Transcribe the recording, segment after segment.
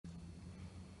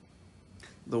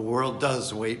The world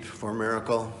does wait for a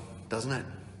miracle, doesn't it?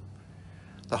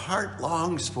 The heart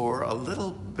longs for a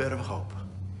little bit of hope.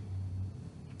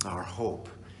 Our hope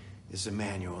is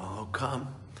Emmanuel. Oh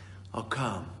come,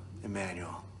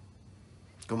 Emmanuel.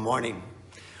 Good morning.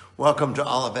 Welcome to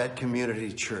Olivet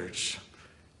Community Church.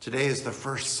 Today is the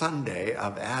first Sunday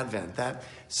of Advent, that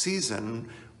season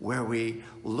where we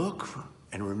look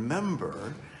and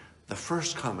remember the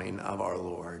first coming of our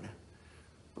Lord.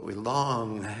 But we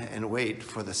long and wait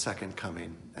for the second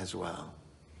coming as well.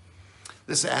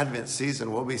 This Advent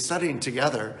season, we'll be studying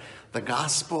together the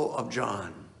Gospel of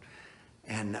John,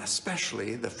 and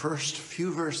especially the first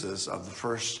few verses of the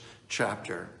first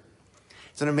chapter.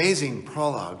 It's an amazing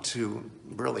prologue to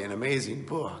really an amazing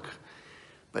book.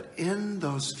 But in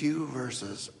those few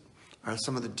verses are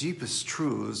some of the deepest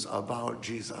truths about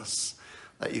Jesus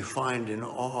that you find in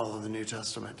all of the New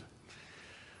Testament.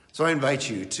 So I invite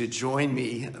you to join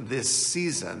me this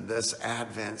season, this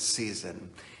Advent season,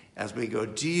 as we go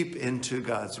deep into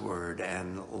God's Word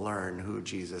and learn who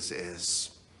Jesus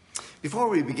is. Before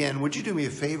we begin, would you do me a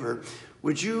favor?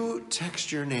 Would you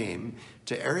text your name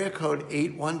to area code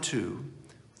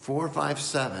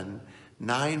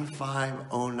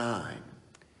 812-457-9509?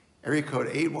 Area code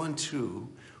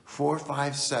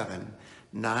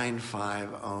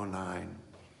 812-457-9509.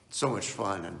 So much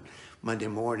fun on Monday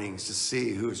mornings to see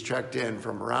who's checked in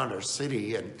from around our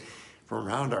city and from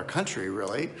around our country,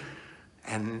 really,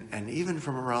 and even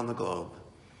from around the globe.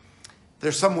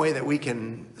 There's some way that we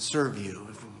can serve you.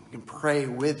 If we can pray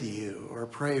with you or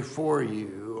pray for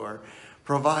you or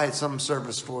provide some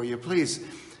service for you, please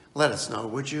let us know,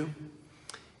 would you?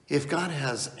 If God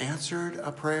has answered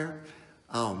a prayer,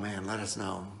 oh man, let us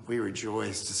know. We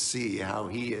rejoice to see how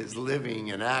he is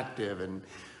living and active and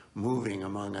moving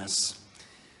among us.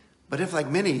 But if, like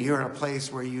many, you're in a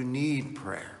place where you need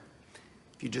prayer,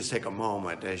 if you just take a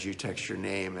moment as you text your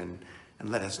name and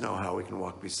let us know how we can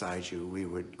walk beside you, we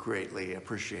would greatly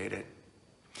appreciate it.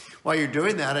 While you're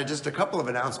doing that, just a couple of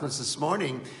announcements this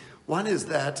morning. One is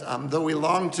that though we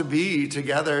long to be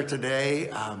together today,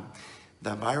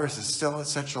 the virus is still at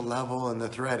such a level and the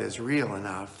threat is real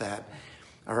enough that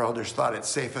our elders thought it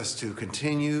safest to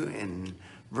continue in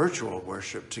virtual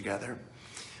worship together.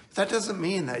 That doesn't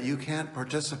mean that you can't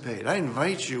participate. I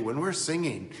invite you, when we're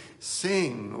singing,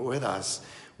 sing with us.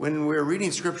 When we're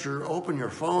reading scripture, open your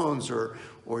phones or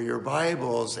your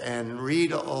Bibles and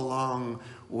read along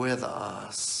with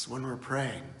us. When we're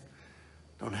praying,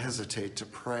 don't hesitate to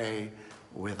pray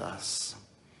with us.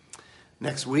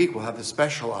 Next week, we'll have a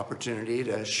special opportunity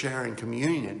to share in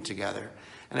communion together.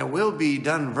 And it will be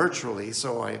done virtually,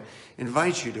 so I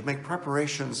invite you to make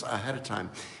preparations ahead of time.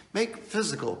 Make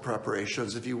physical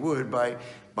preparations, if you would, by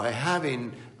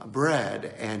having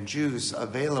bread and juice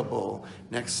available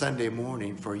next Sunday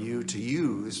morning for you to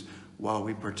use while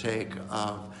we partake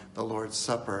of the Lord's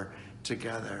Supper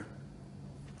together.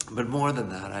 But more than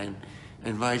that, I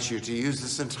invite you to use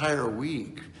this entire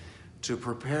week to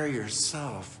prepare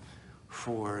yourself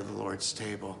for the Lord's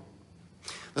table.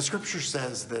 The scripture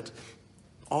says that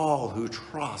all who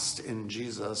trust in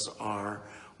Jesus are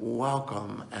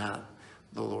welcome at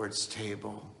the Lord's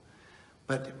table.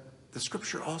 But the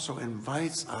scripture also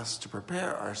invites us to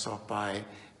prepare ourselves by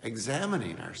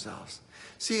examining ourselves.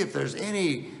 See if there's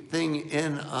anything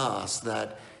in us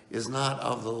that is not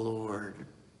of the Lord.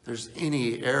 If there's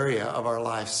any area of our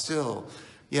life still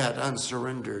yet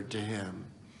unsurrendered to him.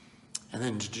 And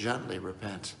then to gently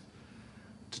repent.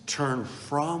 To turn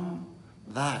from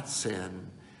that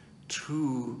sin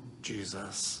to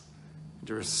Jesus.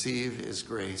 To receive his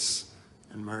grace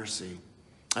and mercy.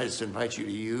 I just invite you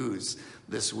to use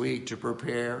this week to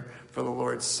prepare for the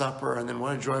Lord's Supper, and then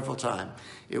what a joyful time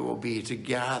it will be to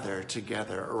gather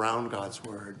together around God's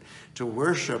Word, to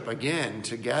worship again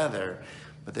together,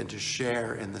 but then to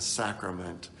share in the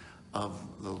sacrament of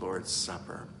the Lord's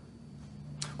Supper.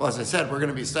 Well, as I said, we're going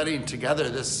to be studying together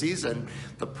this season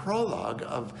the prologue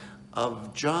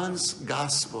of John's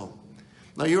Gospel.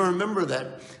 Now, you remember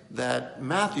that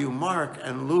Matthew, Mark,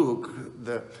 and Luke,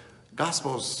 the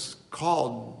Gospels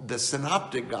called the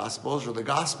Synoptic Gospels, or the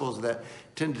Gospels that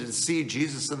tended to see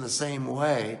Jesus in the same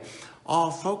way,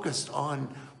 all focused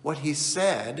on what he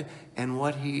said and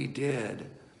what he did.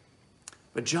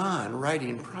 But John,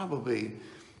 writing probably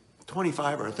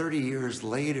 25 or 30 years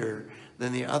later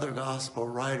than the other Gospel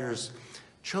writers,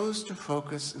 chose to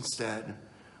focus instead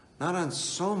not on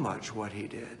so much what he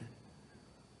did,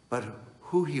 but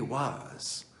who he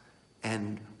was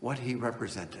and what he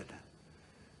represented.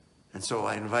 And so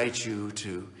I invite you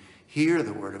to hear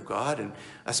the word of God, and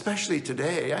especially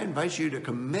today, I invite you to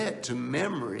commit to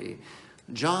memory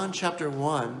John chapter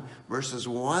 1, verses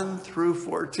 1 through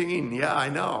 14. Yeah, I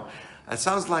know. That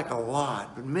sounds like a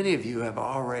lot, but many of you have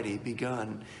already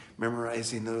begun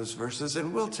memorizing those verses,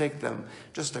 and we'll take them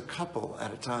just a couple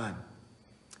at a time.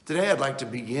 Today, I'd like to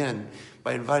begin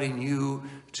by inviting you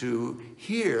to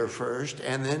hear first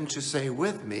and then to say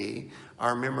with me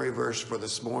our memory verse for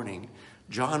this morning,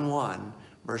 John 1,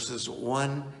 verses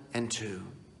 1 and 2.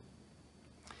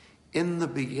 In the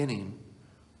beginning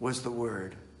was the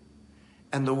Word,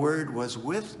 and the Word was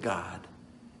with God,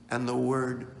 and the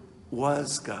Word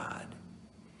was God.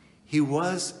 He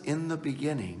was in the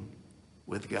beginning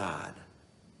with God.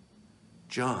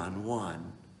 John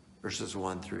 1, verses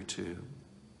 1 through 2.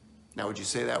 Now, would you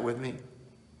say that with me?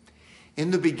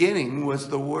 In the beginning was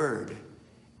the Word,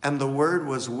 and the Word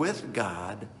was with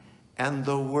God, and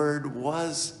the Word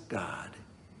was God.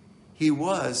 He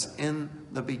was in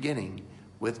the beginning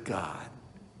with God.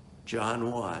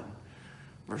 John 1,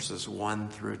 verses 1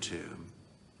 through 2.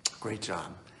 Great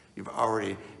job. You've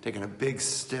already taken a big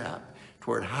step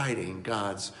toward hiding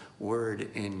God's word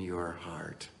in your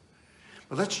heart.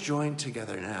 But let's join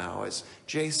together now as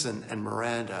Jason and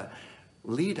Miranda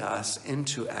lead us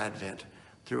into Advent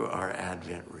through our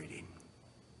Advent reading.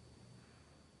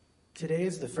 Today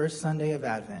is the first Sunday of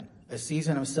Advent, a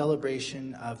season of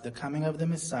celebration of the coming of the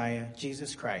Messiah,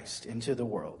 Jesus Christ, into the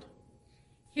world.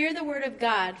 Hear the word of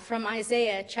God from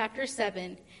Isaiah chapter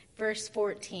 7, verse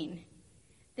 14.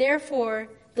 Therefore,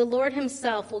 the Lord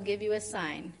himself will give you a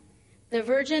sign. The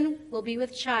virgin will be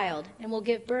with child and will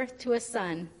give birth to a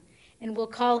son, and will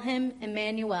call him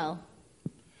Emmanuel.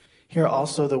 Hear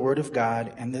also the word of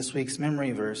God and this week's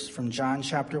memory verse from John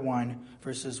chapter 1,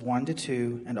 verses 1 to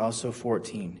 2, and also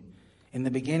 14. In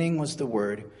the beginning was the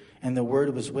Word, and the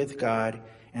Word was with God,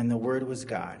 and the Word was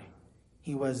God.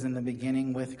 He was in the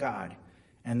beginning with God,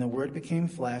 and the Word became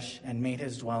flesh and made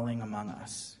his dwelling among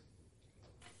us.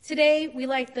 Today we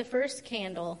light the first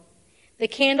candle, the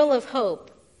candle of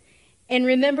hope, and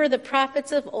remember the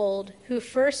prophets of old who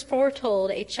first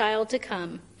foretold a child to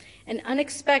come, an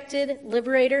unexpected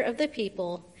liberator of the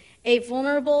people, a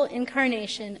vulnerable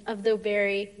incarnation of the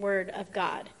very Word of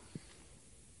God.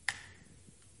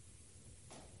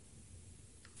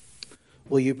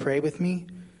 Will you pray with me?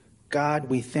 God,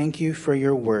 we thank you for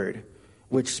your word,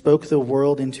 which spoke the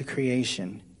world into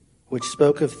creation, which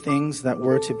spoke of things that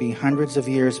were to be hundreds of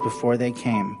years before they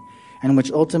came, and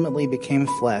which ultimately became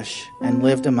flesh and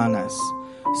lived among us.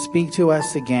 Speak to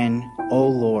us again, O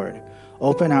Lord.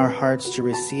 Open our hearts to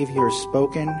receive your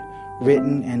spoken,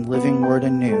 written, and living word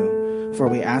anew, for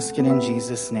we ask it in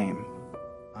Jesus' name.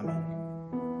 Amen.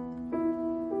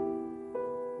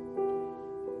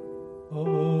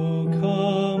 O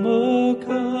come,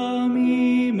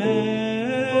 Emmanuel,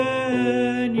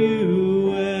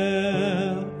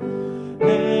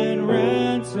 and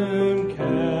ransom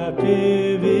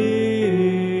captive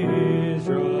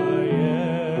Israel,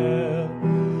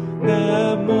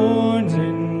 that mourns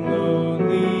in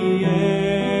lonely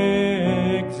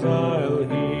exile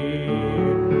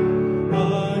here,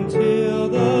 until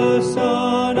the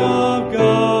Son of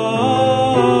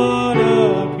God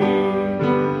appear.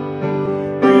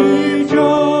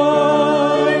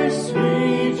 Rejoice,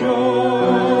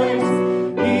 rejoice,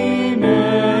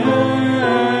 Emmanuel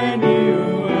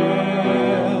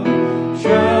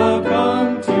shall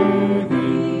come to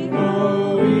thee,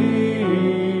 O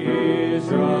Israel.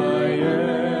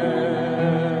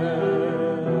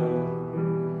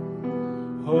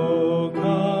 O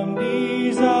come,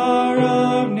 desire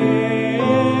of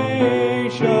nations,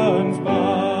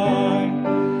 bind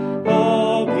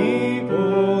all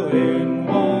people in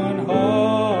one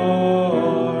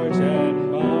heart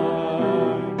and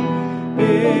mind.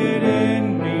 Bid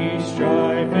envy,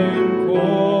 strife, and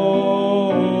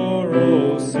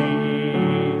quarrel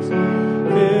cease.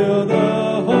 Fill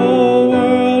the whole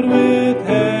world with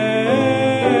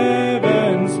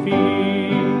heaven's peace.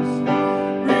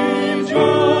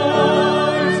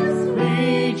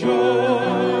 Rejoice,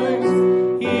 rejoice,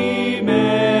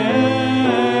 Emmanuel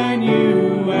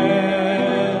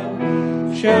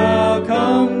shall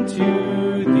come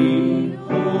to thee,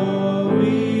 O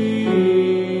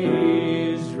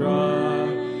Israel.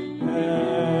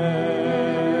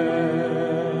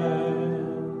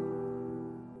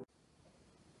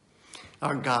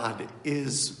 Our God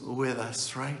is with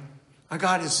us, right? Our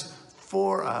God is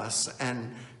for us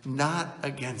and not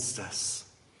against us.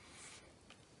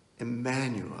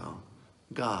 Emmanuel,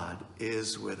 God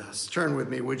is with us. Turn with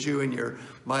me, would you, in your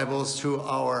Bibles to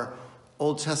our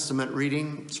Old Testament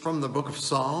reading. It's from the book of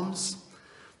Psalms.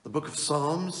 The book of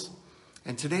Psalms.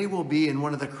 And today we'll be in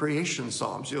one of the creation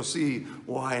Psalms. You'll see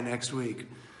why next week.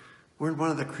 We're in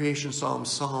one of the creation psalms,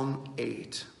 Psalm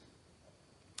 8.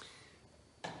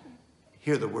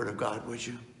 Hear the word of God, would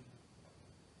you?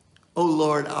 O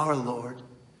Lord, our Lord,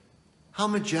 how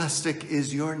majestic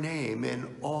is your name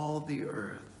in all the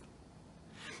earth.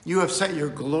 You have set your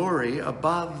glory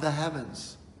above the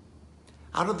heavens.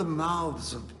 Out of the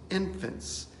mouths of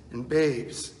infants and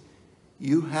babes,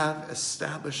 you have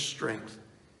established strength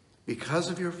because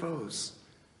of your foes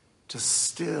to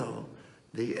still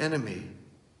the enemy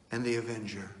and the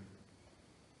avenger.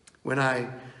 When I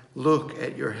look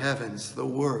at your heavens, the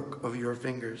work of your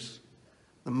fingers,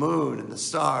 the moon and the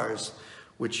stars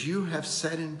which you have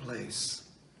set in place,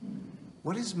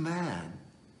 what is man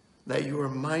that you are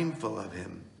mindful of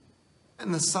him,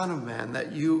 and the Son of Man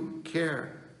that you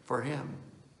care for him?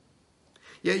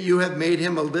 Yet you have made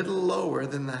him a little lower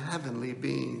than the heavenly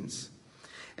beings,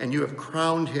 and you have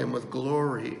crowned him with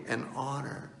glory and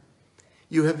honor.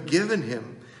 You have given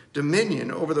him dominion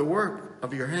over the work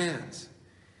of your hands.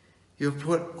 You have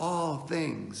put all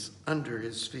things under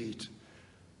his feet,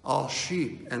 all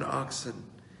sheep and oxen,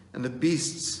 and the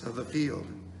beasts of the field,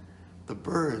 the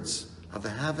birds of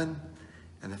the heaven,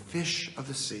 and the fish of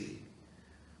the sea,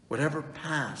 whatever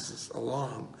passes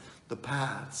along the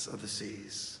paths of the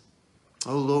seas.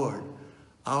 O Lord,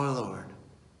 our Lord,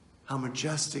 how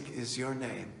majestic is your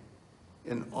name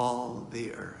in all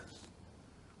the earth.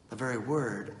 The very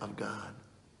word of God.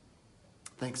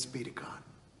 Thanks be to God.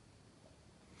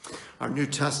 Our New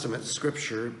Testament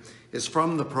scripture is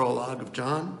from the prologue of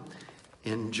John,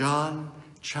 in John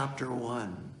chapter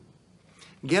 1.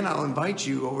 Again, I'll invite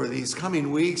you over these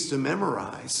coming weeks to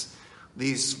memorize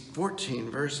these 14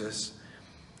 verses.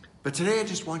 But today I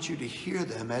just want you to hear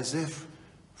them as if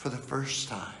for the first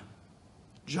time.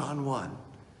 John 1,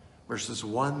 verses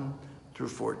 1 through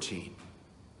 14.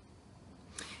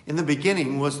 In the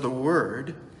beginning was the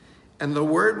Word, and the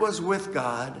Word was with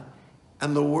God,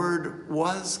 and the Word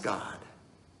was God.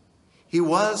 He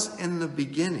was in the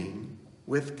beginning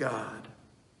with God.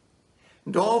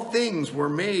 And all things were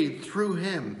made through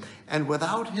him, and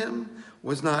without him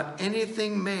was not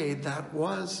anything made that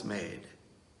was made.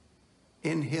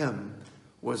 In him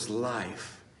was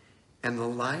life, and the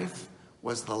life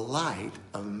was the light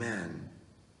of men.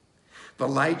 The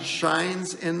light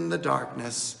shines in the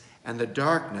darkness, and the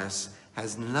darkness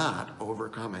has not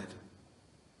overcome it.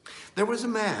 There was a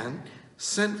man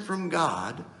sent from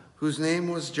God whose name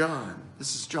was John.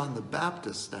 This is John the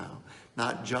Baptist now,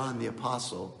 not John the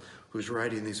Apostle, who's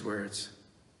writing these words.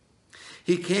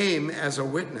 He came as a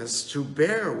witness to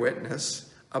bear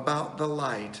witness about the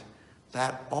light,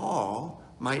 that all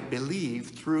might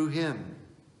believe through him.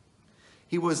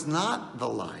 He was not the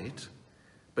light,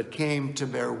 but came to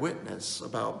bear witness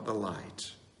about the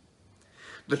light.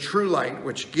 The true light,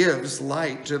 which gives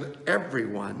light to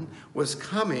everyone, was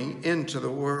coming into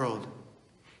the world.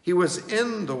 He was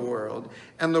in the world,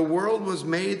 and the world was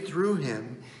made through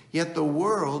him, yet the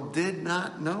world did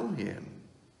not know him.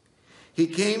 He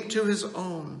came to his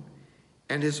own,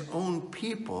 and his own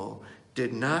people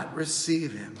did not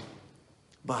receive him.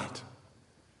 But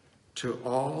to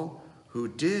all who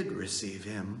did receive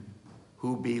him,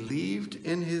 who believed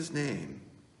in his name,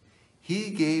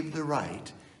 he gave the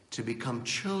right to become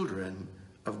children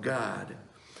of God,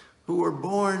 who were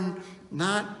born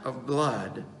not of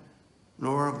blood,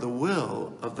 nor of the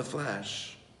will of the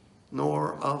flesh,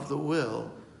 nor of the will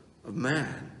of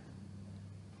man,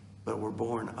 but were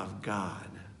born of God.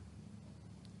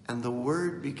 And the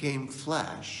Word became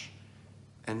flesh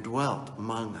and dwelt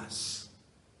among us.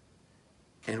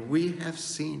 And we have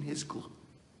seen his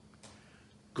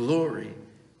glory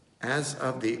as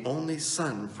of the only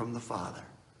Son from the Father,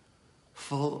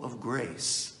 full of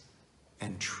grace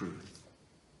and truth.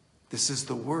 This is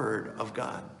the word of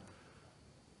God.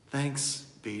 Thanks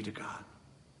be to God.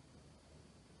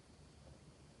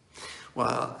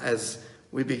 Well, as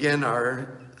we begin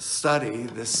our study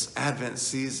this Advent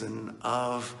season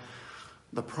of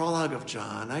the prologue of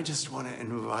John, I just want to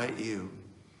invite you,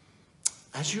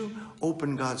 as you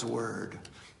open God's word,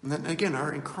 and then again,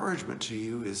 our encouragement to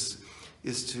you is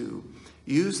to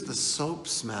use the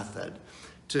SOAPS method,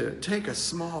 to take a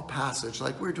small passage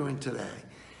like we're doing today,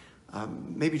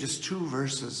 maybe just 2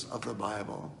 verses of the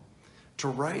Bible, to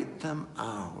write them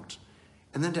out,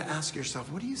 and then to ask yourself,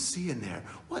 what do you see in there?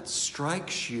 What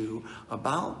strikes you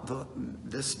about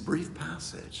this brief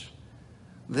passage?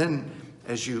 Then,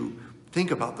 as you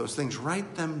think about those things,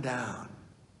 write them down.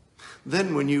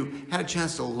 Then, when you had a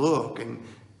chance to look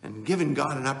and given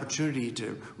God an opportunity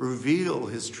to reveal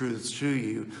his truths to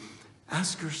you,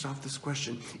 ask yourself this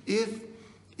question: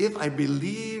 If I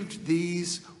believed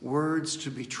these words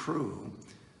to be true,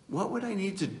 what would I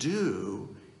need to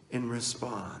do in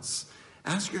response?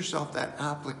 Ask yourself that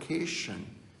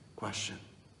application question.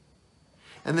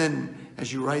 And then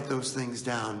as you write those things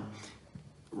down,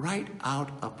 write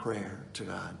out a prayer to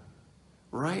God.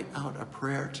 Write out a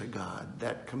prayer to God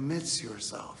that commits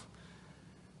yourself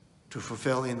to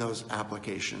fulfilling those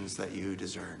applications that you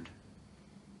discerned.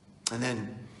 And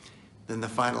then the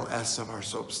final S of our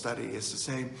SOAP study is to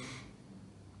say,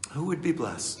 who would be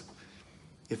blessed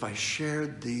if I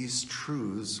shared these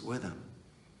truths with them?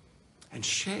 And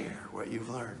share what you've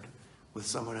learned with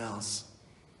someone else.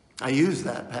 I use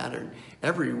that pattern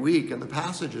every week in the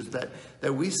passages that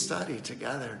we study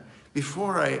together.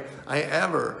 Before I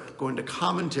ever go into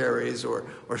commentaries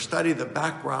or study the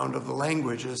background of the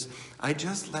languages, I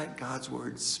just let God's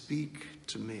word speak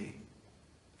to me.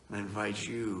 And I invite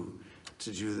you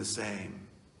to do the same.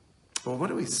 Well, what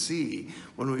do we see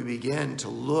when we begin to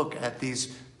look at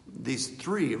these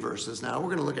three verses? Now,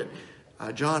 we're going to look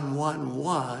at John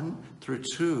 1:1 through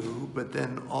 2, but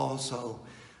then also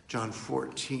John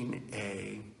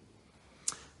 14a.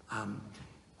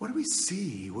 What do we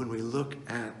see when we look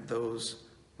at those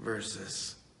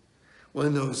verses? Well,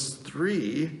 in those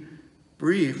three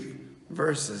brief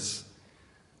verses,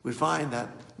 we find that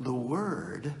the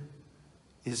Word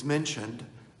is mentioned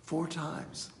 4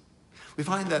 times. We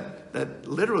find that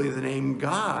literally the name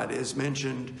God is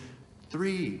mentioned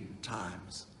 3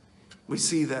 times. We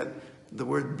see that the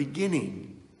word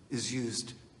beginning is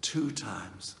used 2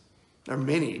 times. There are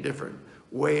many different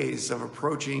ways of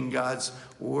approaching God's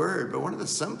word, but one of the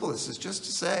simplest is just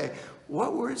to say,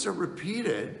 what words are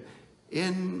repeated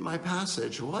in my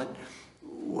passage? What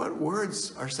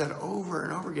words are said over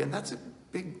and over again? That's a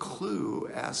big clue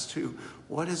as to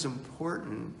what is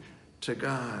important to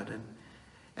God. And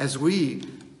as we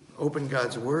open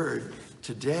God's word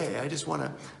today, I just want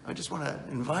to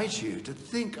invite you to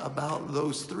think about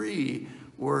those 3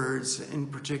 words in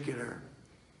particular.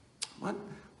 What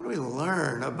do we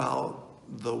learn about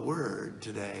the word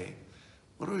today?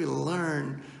 What do we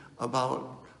learn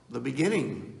about the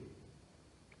beginning?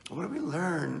 What do we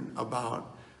learn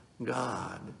about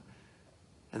God?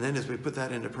 And then as we put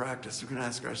that into practice, we're going to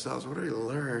ask ourselves, what do we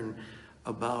learn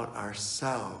about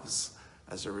ourselves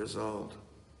as a result?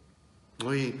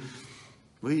 We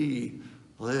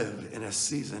live in a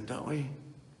season, don't we?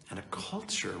 And a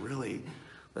culture, really,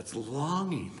 that's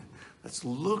longing, that's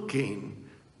looking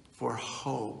for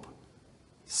hope.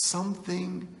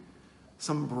 Something,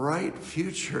 some bright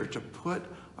future to put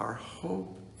our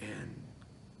hope in.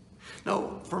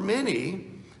 Now, for many,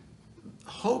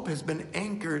 hope has been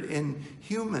anchored in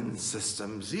human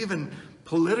systems, even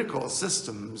political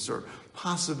systems or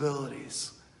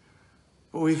possibilities.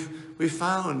 But we've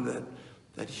found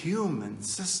that human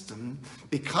systems,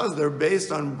 because they're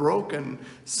based on broken,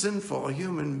 sinful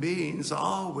human beings,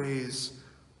 always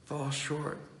fall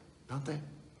short, don't they?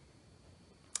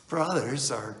 For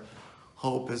others, our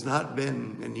hope has not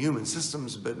been in human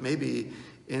systems, but maybe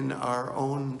in our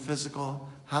own physical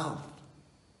health.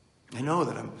 I know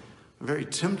that I'm very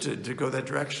tempted to go that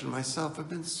direction myself. I've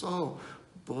been so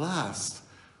blessed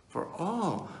for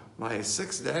all my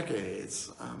 6 decades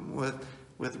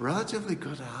with relatively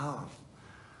good health.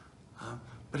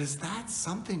 But is that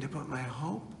something to put my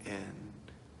hope in?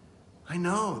 I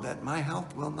know that my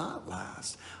health will not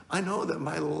last. I know that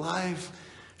my life,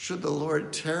 should the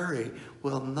Lord tarry,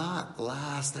 will not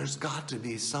last. There's got to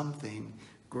be something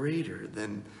greater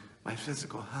than my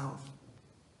physical health.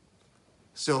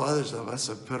 Still, others of us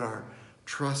have put our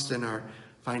trust in our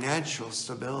financial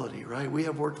stability, right? We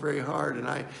have worked very hard, and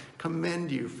I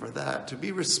commend you for that, to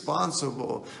be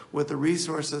responsible with the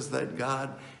resources that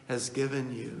God has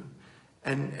given you.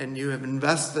 And you have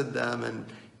invested them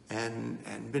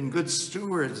and been good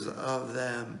stewards of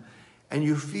them, and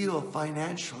you feel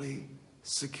financially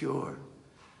secure.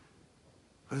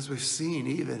 But as we've seen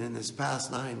even in this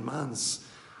past 9 months,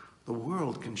 the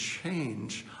world can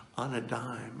change on a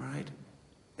dime, right?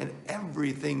 And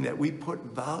everything that we put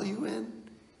value in,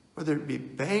 whether it be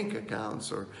bank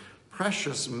accounts or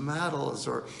precious metals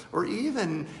or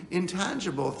even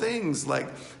intangible things like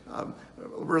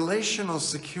relational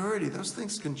security, those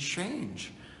things can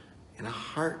change in a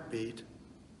heartbeat.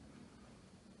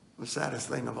 The saddest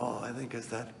thing of all, I think, is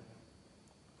that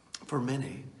for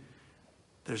many,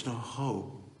 there's no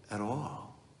hope at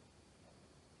all.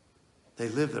 They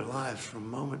live their lives from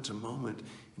moment to moment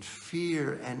in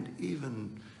fear and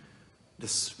even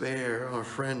despair. Our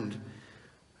friend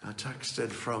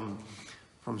texted from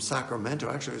Sacramento.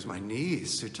 Actually, it was my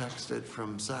niece who texted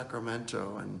from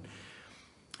Sacramento, and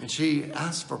she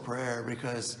asked for prayer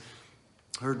because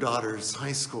her daughter's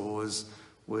high school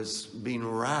was being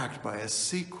racked by a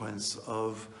sequence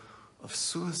of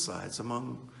suicides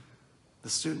among the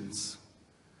students,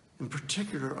 in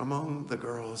particular among the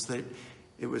girls.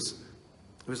 It was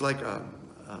like a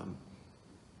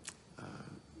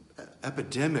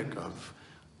epidemic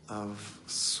of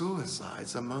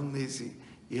suicides among these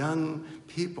young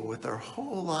people with their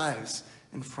whole lives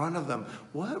in front of them.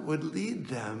 What would lead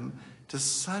them to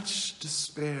such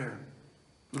despair?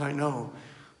 And I know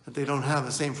that they don't have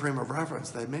the same frame of reference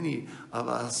that many of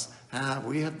us have.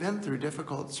 We have been through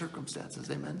difficult circumstances,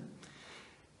 amen?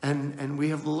 And we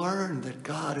have learned that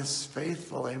God is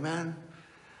faithful, amen?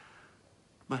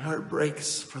 My heart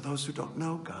breaks for those who don't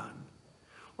know God,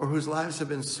 or whose lives have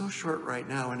been so short right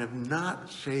now and have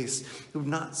not faced, who've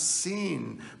not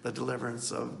seen the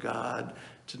deliverance of God,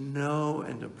 to know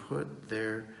and to put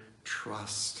their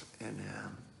trust in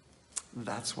him.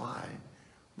 That's why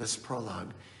this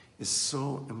prologue is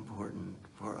so important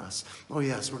for us. Oh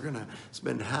yes, we're going to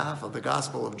spend half of the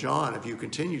Gospel of John, if you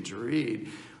continue to read,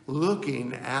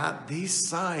 looking at these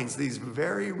signs, these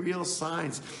very real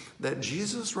signs that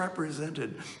Jesus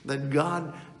represented, that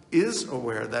God is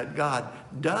aware, that God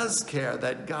does care,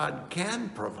 that God can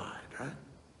provide, right?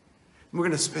 We're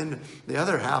going to spend the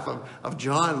other half of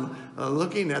John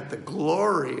looking at the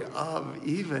glory of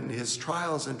even his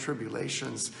trials and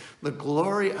tribulations, the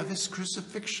glory of his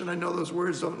crucifixion. I know those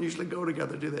words don't usually go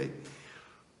together, do they?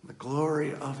 The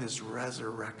glory of his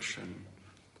resurrection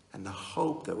and the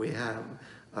hope that we have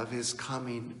of his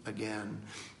coming again.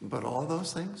 But all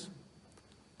those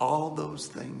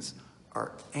things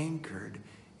are anchored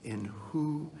in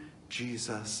who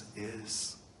Jesus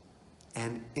is.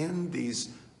 And in these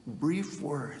brief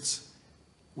words,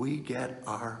 we get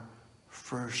our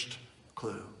first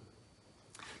clue.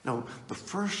 Now, the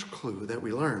first clue that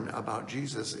we learn about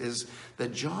Jesus is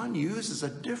that John uses a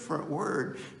different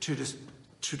word to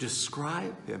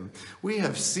describe him. We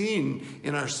have seen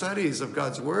in our studies of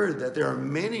God's word that there are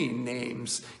many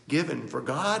names given for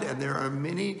God, and there are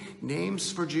many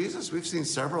names for Jesus. We've seen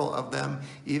several of them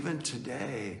even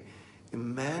today.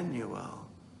 Emmanuel,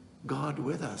 God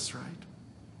with us, right?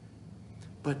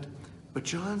 But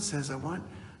John says, I want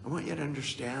you to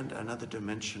understand another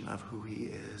dimension of who he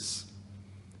is.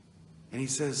 And he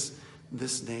says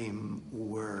this name,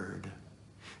 Word.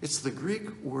 It's the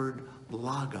Greek word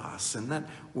logos, and that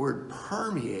word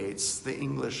permeates the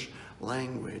English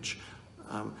language.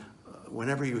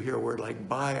 Whenever you hear a word like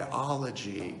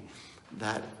biology,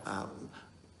 that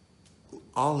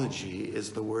ology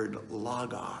is the word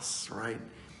logos, right?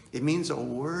 It means a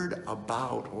word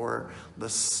about, or the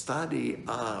study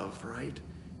of, right?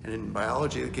 And in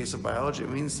biology, in the case of biology, it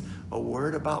means a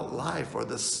word about life, or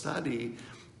the study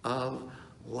of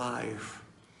life.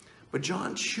 But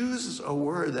John chooses a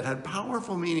word that had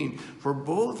powerful meaning for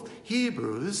both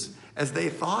Hebrews as they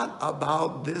thought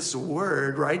about this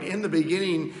word, right? In the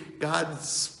beginning, God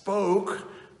spoke,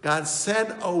 God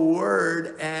said a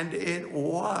word, and it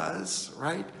was,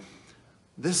 right?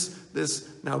 This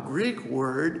now Greek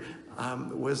word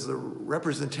was the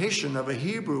representation of a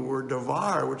Hebrew word,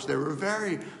 davar, which they were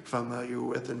very familiar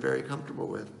with and very comfortable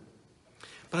with.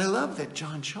 But I love that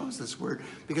John chose this word,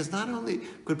 because not only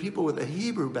could people with a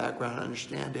Hebrew background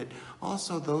understand it,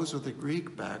 also those with a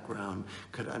Greek background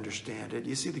could understand it.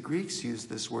 You see, the Greeks used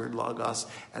this word logos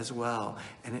as well,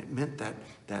 and it meant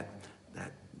that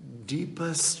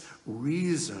deepest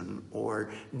reason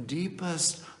or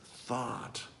deepest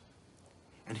thought.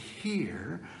 And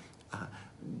here,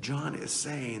 John is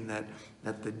saying that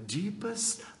the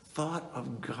deepest thought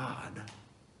of God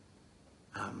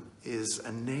is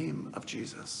a name of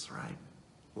Jesus, right?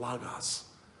 Logos,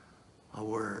 a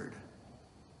word.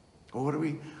 Well, what do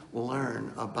we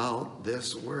learn about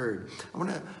this word? I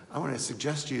want to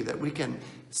suggest to you that we can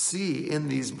see in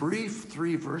these brief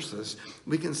 3 verses,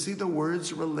 we can see the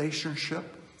word's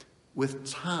relationship with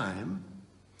time.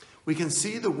 We can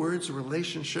see the word's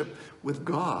relationship with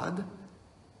God,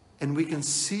 and we can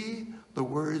see the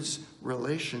word's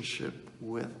relationship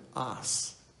with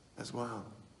us as well.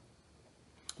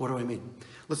 What do I mean?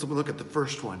 Let's look at the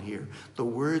first one here. The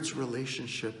word's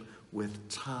relationship with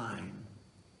time.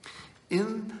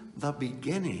 In the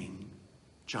beginning,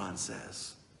 John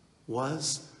says,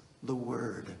 was the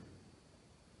Word.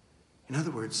 In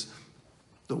other words,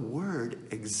 the Word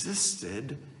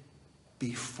existed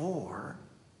before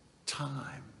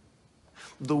time.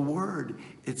 The Word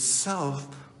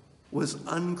itself was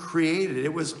uncreated.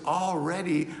 It was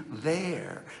already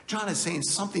there. John is saying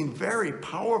something very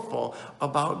powerful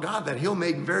about God that he'll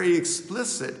make very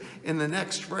explicit in the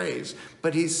next phrase.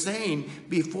 But he's saying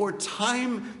before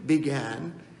time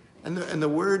began, and the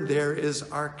word there is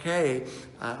arche,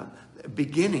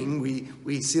 beginning.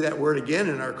 We see that word again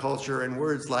in our culture in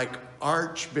words like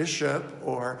archbishop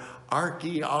or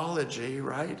archaeology,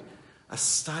 right? A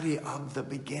study of the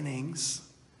beginnings,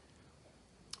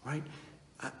 right?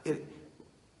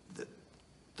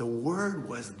 The Word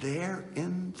was there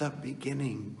in the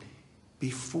beginning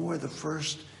before the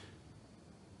first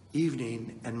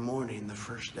evening and morning, the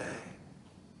first day.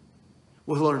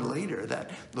 We'll learn later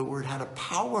that the Word had a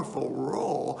powerful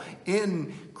role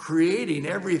in creating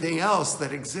everything else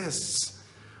that exists.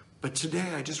 But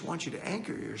today, I just want you to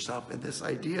anchor yourself in this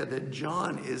idea that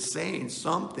John is saying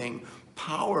something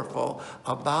powerful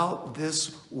about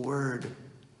this Word.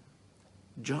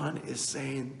 John is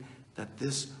saying that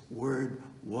this Word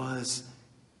was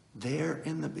there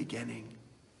in the beginning.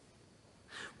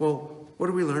 Well, what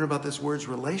do we learn about this Word's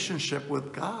relationship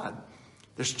with God?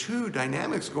 There's two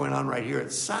dynamics going on right here.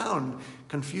 It sounds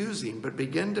confusing, but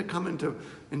begin to come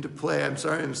into play. I'm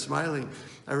sorry, I'm smiling.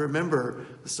 I remember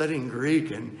studying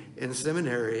Greek in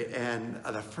seminary, and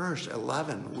the first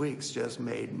 11 weeks just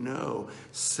made no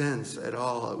sense at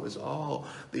all. It was all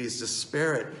these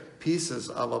disparate pieces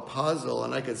of a puzzle,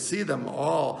 and I could see them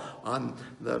all on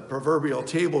the proverbial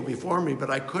table before me, but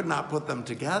I could not put them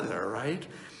together, right?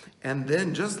 And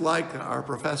then, just like our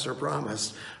professor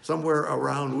promised, somewhere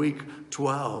around week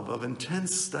 12 of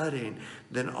intense studying,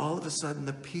 then all of a sudden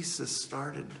the pieces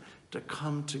started to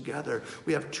come together.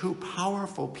 We have two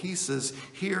powerful pieces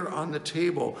here on the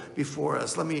table before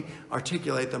us. Let me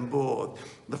articulate them both.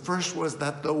 The first was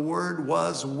that the Word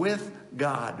was with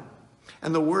God.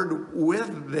 And the word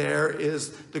with there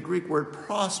is the Greek word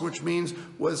pros, which means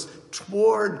was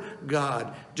toward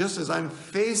God. Just as I'm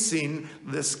facing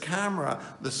this camera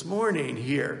this morning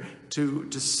here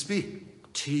to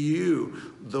speak to you,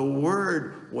 the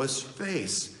Word was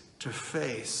face to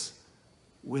face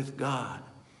with God.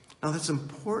 Now that's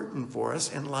important for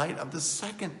us in light of the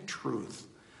second truth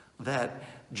that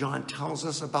John tells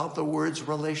us about the Word's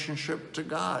relationship to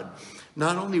God.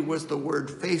 Not only was the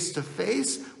Word face to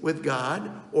face with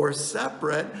God or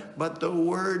separate, but the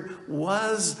Word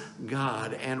was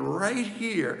God. And right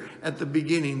here at the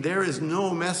beginning, there is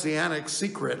no messianic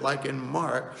secret like in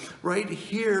Mark. Right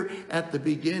here at the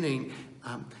beginning,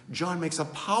 John makes a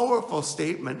powerful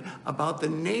statement about the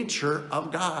nature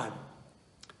of God.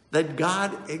 That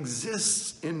God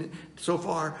exists in, so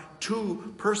far,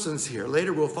 two persons here.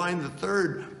 Later we'll find the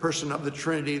third person of the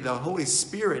Trinity, the Holy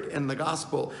Spirit, in the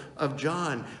Gospel of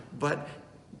John. But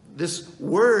this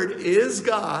Word is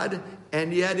God,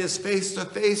 and yet is face to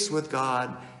face with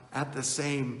God at the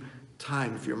same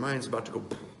time. If your mind's about to go,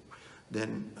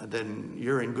 then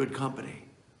you're in good company.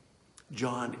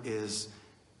 John is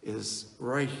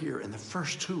right here in the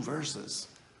first two verses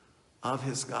of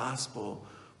his Gospel,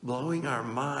 blowing our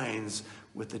minds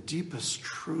with the deepest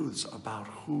truths about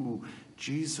who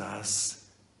Jesus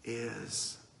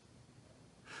is.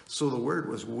 So the Word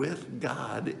was with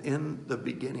God in the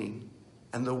beginning,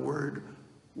 and the Word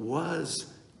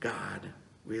was God,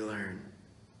 we learn.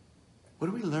 What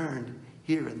do we learn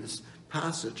here in this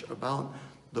passage about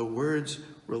the Word's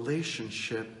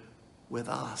relationship with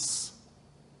us?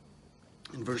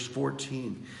 In verse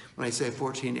 14, when I say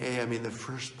 14a, I mean the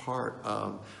first part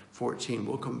of 14.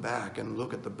 We'll come back and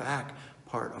look at the back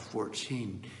part of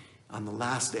 14 on the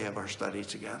last day of our study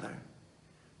together.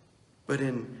 But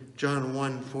in John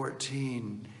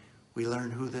 1:14, we learn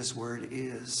who this Word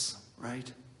is,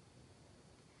 right?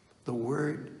 The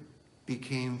Word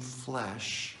became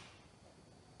flesh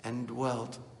and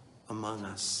dwelt among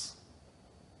us.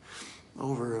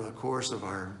 Over the course of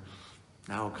our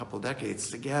now a couple decades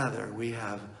together,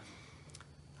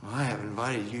 I have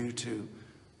invited you to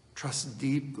trust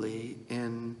deeply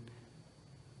in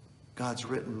God's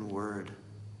written Word.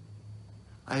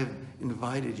 I have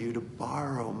invited you to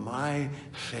borrow my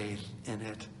faith in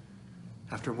it.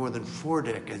 After more than 4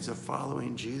 decades of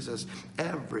following Jesus,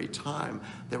 every time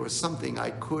there was something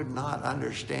I could not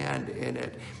understand in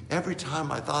it, every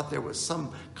time I thought there was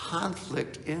some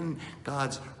conflict in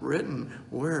God's written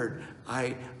Word,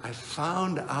 I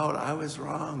found out I was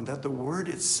wrong, that the Word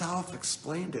itself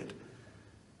explained it.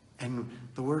 And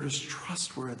the Word is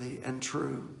trustworthy and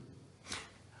true.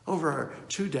 Over our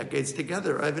 2 decades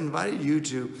together, I've invited you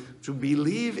to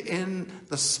believe in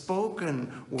the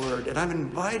spoken Word. And I've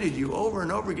invited you over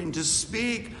and over again to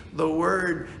speak the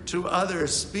Word to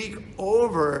others. Speak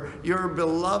over your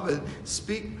beloved.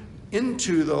 Speak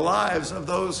into the lives of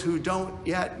those who don't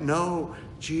yet know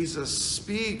Jesus.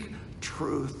 Speak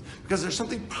truth. Because there's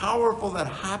something powerful that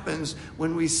happens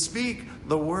when we speak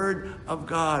the Word of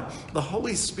God. The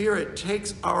Holy Spirit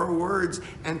takes our words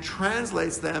and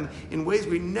translates them in ways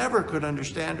we never could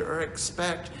understand or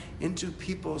expect into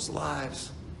people's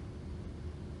lives.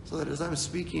 So that as I'm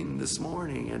speaking this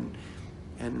morning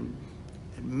and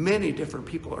and many different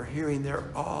people are hearing. They're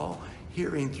all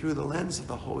hearing through the lens of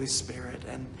the Holy Spirit,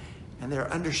 and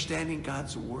they're understanding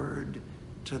God's word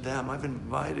to them. I've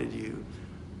invited you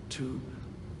to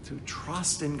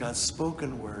trust in God's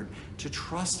spoken word, to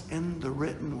trust in the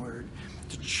written word,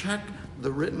 to check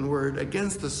the written word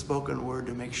against the spoken word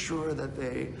to make sure that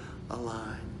they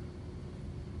align.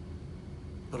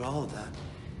 But all of that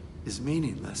is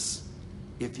meaningless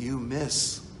if you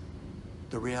miss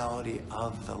the reality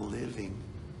of the living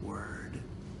word.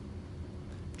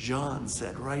 John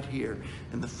said right here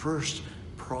in the first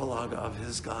prologue of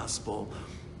his gospel,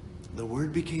 the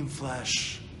word became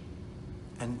flesh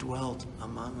and dwelt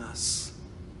among us.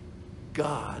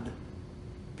 God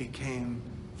became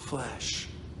flesh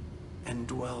and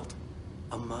dwelt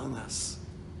among us.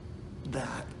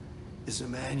 That is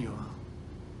Emmanuel.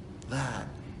 That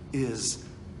is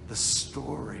the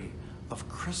story of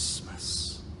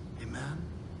Christmas. Amen?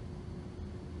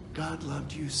 God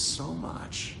loved you so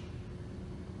much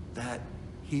that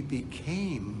he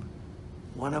became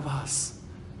one of us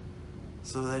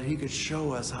so that he could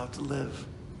show us how to live,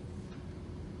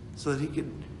 so that he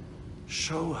could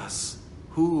show us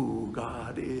who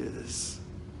God is,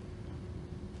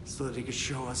 so that he could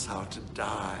show us how to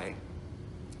die,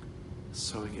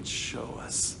 so he could show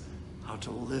us how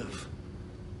to live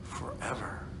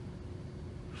forever.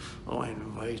 Oh, I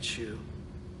invite you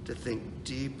to think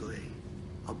deeply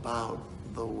about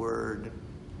the word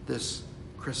this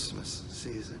Christmas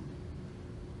season.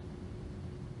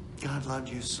 God loved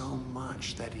you so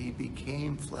much that he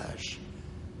became flesh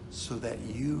so that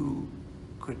you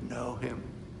could know him.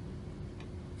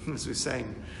 As we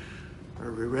sang,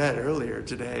 or we read earlier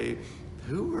today,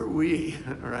 who are we,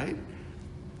 right?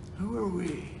 Who are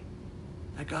we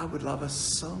that God would love us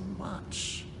so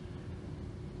much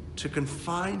to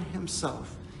confine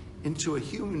himself into a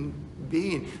human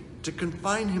being, to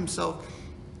confine himself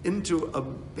into a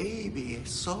baby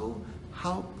so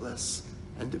helpless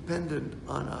and dependent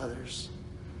on others,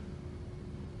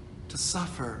 to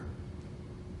suffer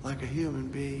like a human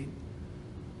being,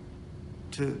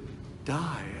 to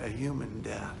die a human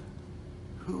death.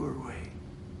 Who are we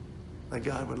that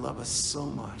God would love us so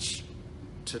much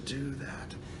to do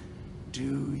that?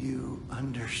 Do you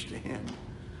understand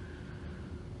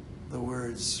the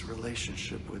word's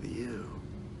relationship with you?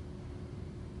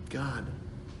 God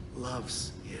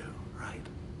loves you, right?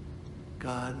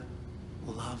 God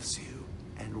loves you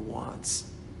and wants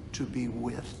to be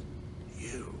with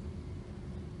you.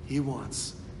 He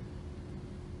wants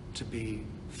to be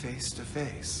face to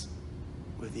face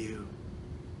with you.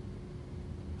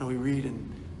 And we read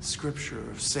in Scripture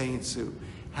of saints who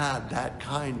had that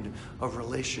kind of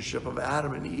relationship, of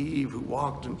Adam and Eve who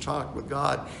walked and talked with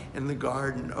God in the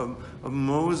garden, of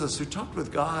Moses who talked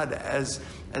with God as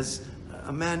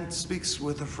a man speaks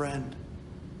with a friend.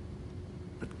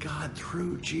 But God,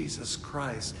 through Jesus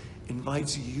Christ,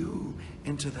 invites you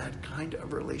into that kind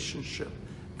of relationship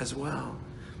as well.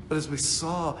 But as we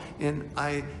saw in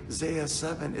Isaiah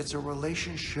 7, it's a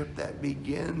relationship that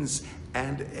begins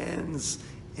and ends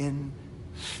in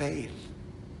faith,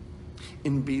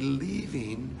 in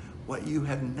believing what you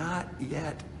have not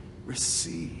yet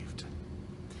received.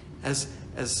 As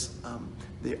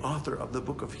the author of the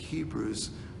book of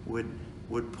Hebrews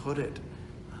would put it,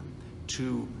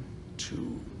 to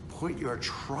put your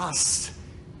trust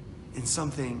in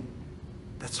something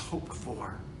that's hoped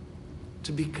for,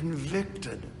 to be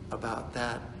convicted about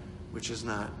that which is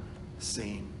not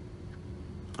seen.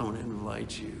 I want to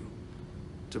invite you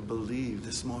to believe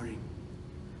this morning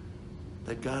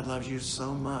that God loves you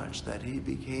so much that he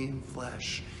became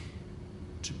flesh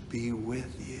to be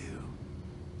with you.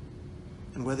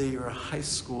 And whether you're a high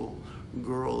school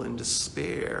girl in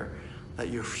despair that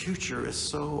your future is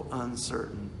so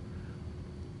uncertain,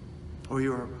 or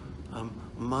you're a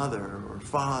mother or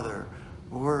father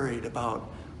worried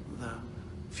about the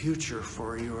future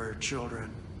for your children,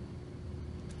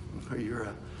 or you're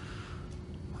a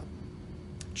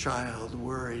child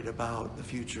worried about the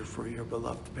future for your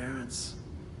beloved parents,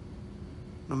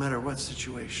 no matter what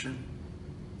situation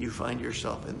you find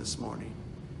yourself in this morning,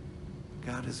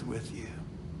 God is with you,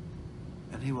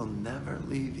 and he will never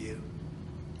leave you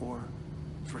or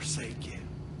forsake you.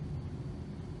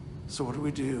 So what do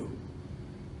we do?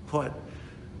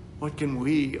 What can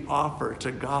we offer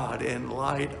to God in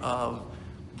light of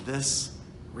this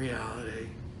reality?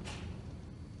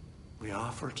 We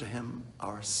offer to him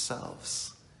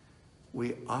ourselves.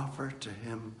 We offer to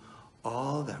him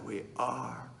all that we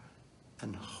are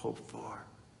and hope for.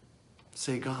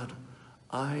 Say, God,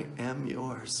 I am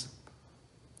yours.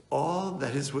 All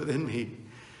that is within me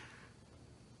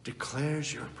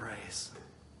declares your praise.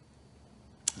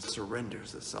 and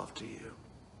surrenders itself to you.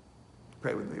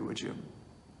 Pray with me, would you?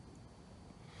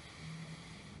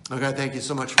 Oh God, thank you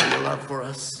so much for your love for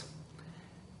us.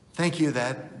 Thank you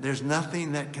that there's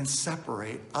nothing that can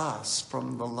separate us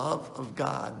from the love of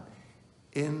God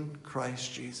in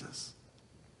Christ Jesus.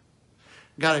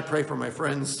 God, I pray for my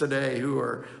friends today who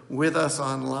are with us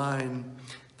online,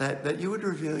 that you would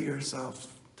reveal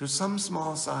yourself through some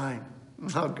small sign.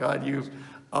 Oh God, you've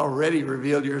already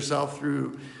revealed yourself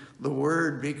through the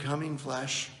Word becoming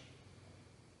flesh.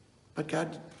 But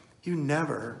God, you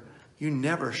never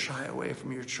shy away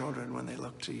from your children when they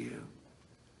look to you.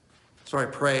 So I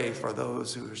pray for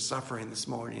those who are suffering this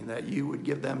morning that you would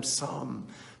give them some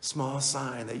small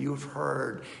sign that you have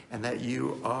heard and that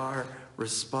you are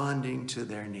responding to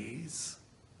their needs.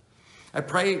 I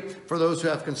pray for those who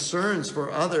have concerns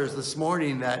for others this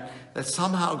morning that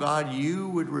somehow, God, you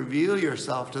would reveal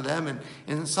yourself to them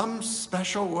in some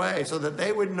special way so that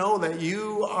they would know that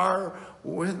you are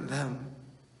with them.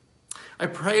 I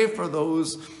pray for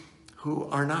those who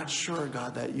are not sure,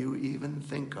 God, that you even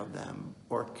think of them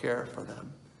or care for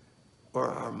them or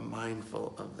are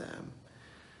mindful of them,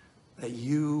 that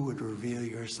you would reveal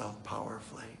yourself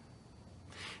powerfully.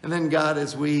 And then, God,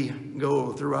 as we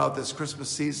go throughout this Christmas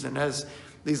season, as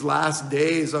these last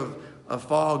days of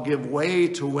fall give way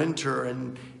to winter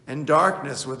and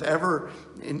darkness with ever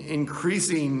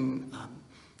increasing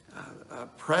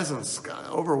presence, God,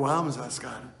 overwhelms us,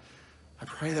 God. I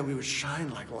pray that we would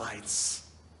shine like lights,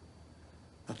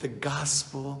 that the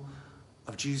gospel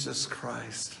of Jesus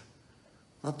Christ,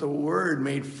 that the Word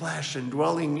made flesh and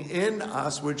dwelling in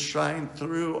us would shine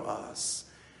through us,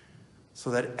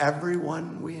 so that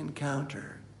everyone we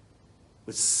encounter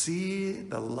would see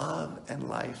the love and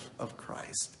life of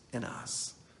Christ in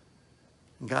us.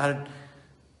 And God,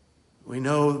 we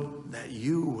know that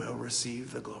you will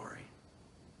receive the glory,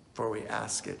 for we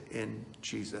ask it in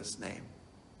Jesus' name.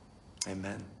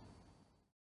 Amen.